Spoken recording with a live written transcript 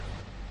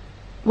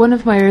One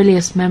of my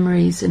earliest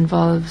memories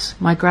involves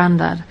my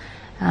granddad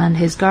and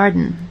his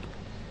garden.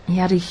 He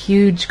had a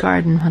huge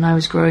garden when I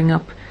was growing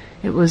up.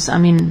 It was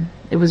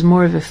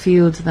more of a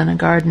field than a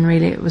garden,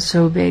 really. It was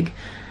so big.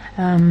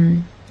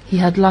 He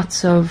had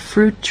lots of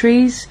fruit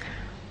trees,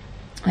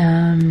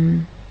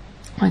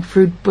 like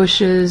fruit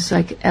bushes,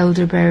 like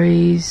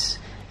elderberries,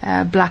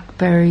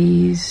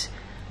 blackberries,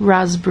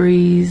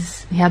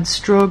 raspberries. He had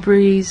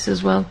strawberries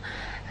as well,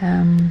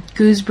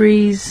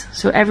 gooseberries,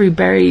 so every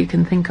berry you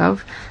can think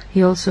of.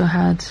 He also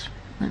had,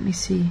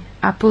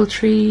 apple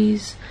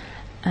trees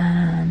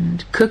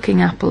and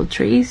cooking apple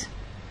trees.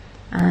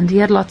 And he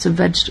had lots of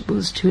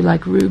vegetables too,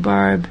 like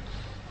rhubarb,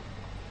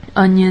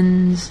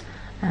 onions,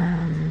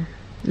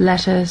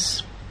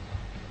 lettuce,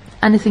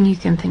 anything you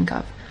can think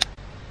of.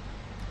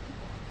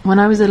 When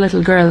I was a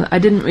little girl, I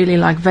didn't really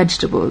like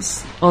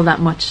vegetables all that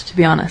much, to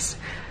be honest.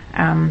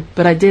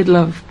 But I did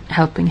love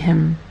helping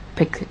him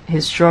pick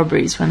his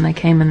strawberries when they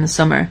came in the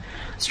summer.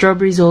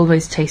 Strawberries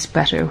always taste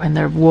better when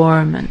they're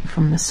warm and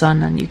from the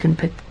sun, and you can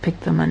pick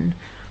them and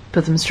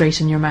put them straight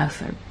in your mouth.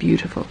 They're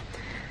beautiful.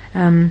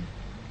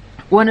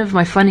 One of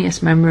my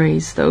funniest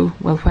memories, though,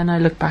 well, when I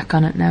look back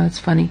on it now, it's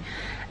funny,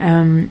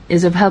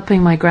 is of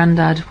helping my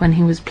granddad when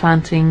he was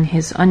planting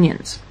his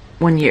onions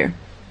one year.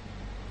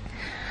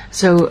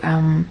 So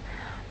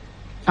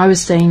I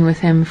was staying with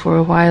him for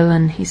a while,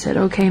 and he said,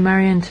 "Okay,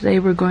 Marion, today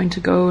we're going to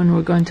go and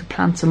we're going to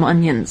plant some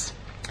onions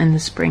in the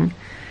spring."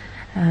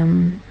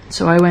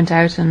 So I went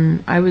out,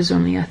 and I was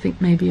only, I think,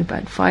 maybe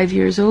about 5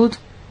 years old,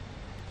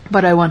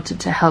 but I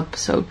wanted to help.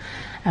 So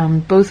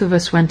both of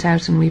us went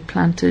out and we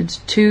planted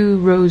 2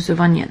 rows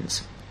of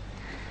onions.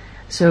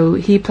 So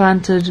he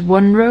planted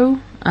 1 row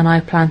and I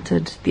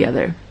planted the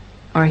other,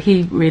 or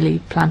he really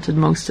planted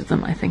most of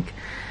them, I think.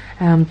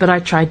 But I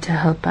tried to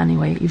help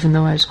anyway, even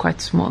though I was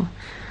quite small.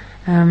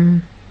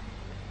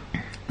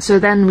 So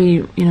then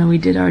we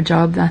did our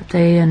job that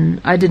day, and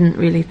I didn't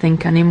really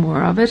think any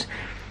more of it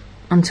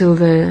until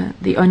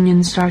the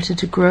onions started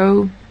to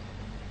grow,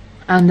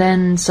 and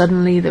then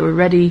suddenly they were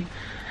ready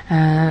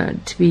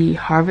to be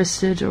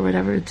harvested or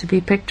whatever, to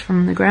be picked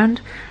from the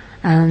ground,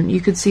 and you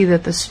could see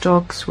that the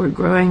stalks were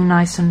growing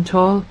nice and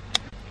tall.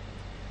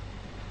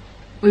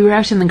 We were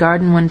out in the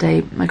garden one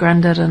day, my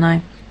granddad and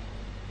I,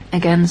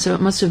 again, so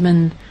it must have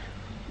been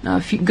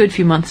a good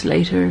few months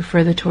later,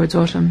 further towards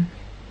autumn,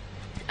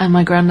 and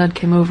my granddad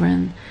came over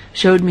and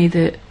showed me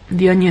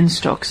the onion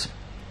stalks,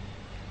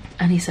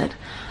 and he said,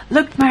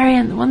 "Look,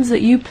 Marion, the ones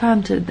that you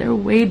planted, they're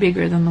way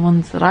bigger than the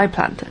ones that I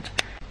planted."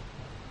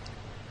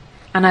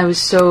 And I was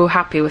so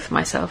happy with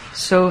myself,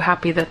 so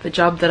happy that the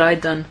job that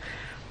I'd done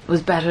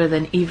was better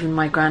than even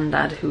my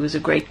granddad, who was a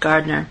great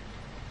gardener.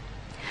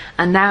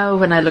 And now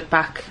when I look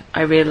back,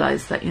 I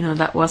realise that,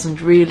 that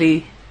wasn't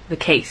really the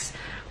case,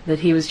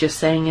 that he was just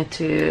saying it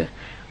to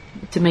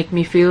make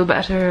me feel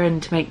better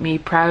and to make me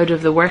proud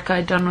of the work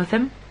I'd done with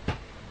him.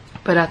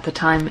 But at the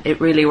time, it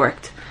really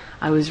worked.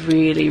 I was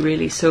really,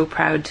 really so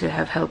proud to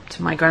have helped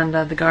my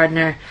granddad, the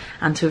gardener,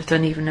 and to have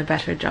done even a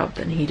better job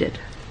than he did.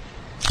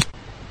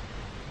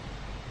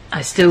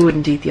 I still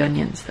wouldn't eat the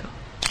onions, though.